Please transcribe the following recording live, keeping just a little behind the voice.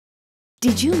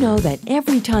Did you know that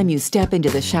every time you step into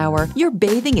the shower, you're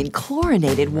bathing in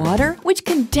chlorinated water, which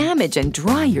can damage and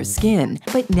dry your skin?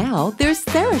 But now there's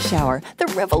TheraShower, the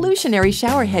revolutionary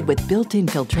shower head with built-in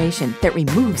filtration that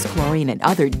removes chlorine and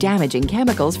other damaging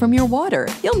chemicals from your water.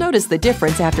 You'll notice the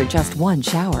difference after just one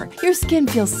shower. Your skin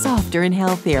feels softer and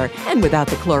healthier, and without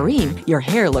the chlorine, your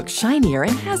hair looks shinier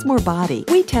and has more body.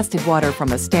 We tested water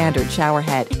from a standard shower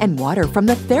head and water from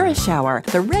the TheraShower.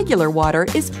 The regular water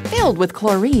is filled with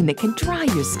chlorine that can dry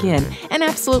your skin and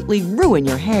absolutely ruin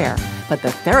your hair. But the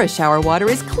TheraShower water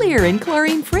is clear and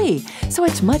chlorine-free, so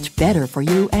it's much better for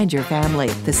you and your family.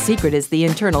 The secret is the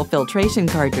internal filtration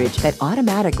cartridge that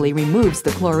automatically removes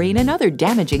the chlorine and other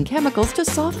damaging chemicals to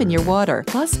soften your water.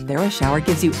 Plus, TheraShower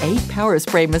gives you 8 power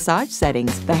spray massage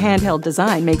settings. The handheld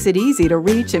design makes it easy to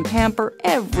reach and pamper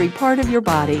every part of your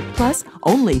body. Plus,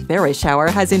 only TheraShower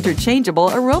has interchangeable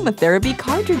aromatherapy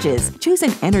cartridges. Choose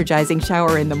an energizing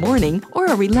shower in the morning or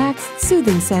a relaxed,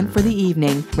 soothing scent for the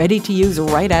evening. Ready to use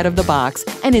right out of the box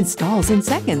and installs in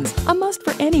seconds. A must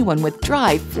for anyone with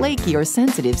dry, flaky, or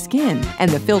sensitive skin. And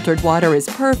the filtered water is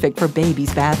perfect for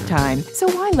baby's bath time. So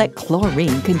why let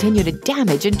chlorine continue to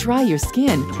damage and dry your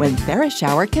skin when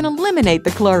TheraShower can eliminate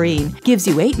the chlorine? Gives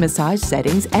you 8 massage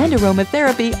settings and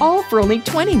aromatherapy, all for only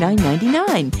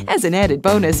 $29.99. As an added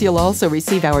bonus, you'll also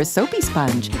receive our soapy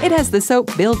sponge. It has the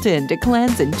soap built in to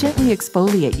cleanse and gently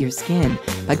exfoliate your skin.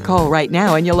 But call right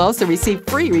now and you'll also receive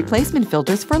free replacement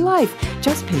filters for life.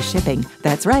 Just pay shipping.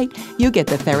 That's right, you get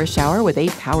the TheraShower with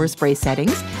 8 power spray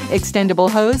settings, extendable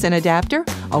hose and adapter,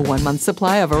 a 1-month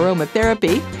supply of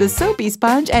aromatherapy, the soapy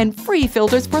sponge, and free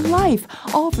filters for life.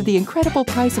 All for the incredible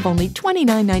price of only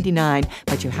 $29.99.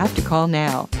 But you have to call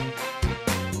now.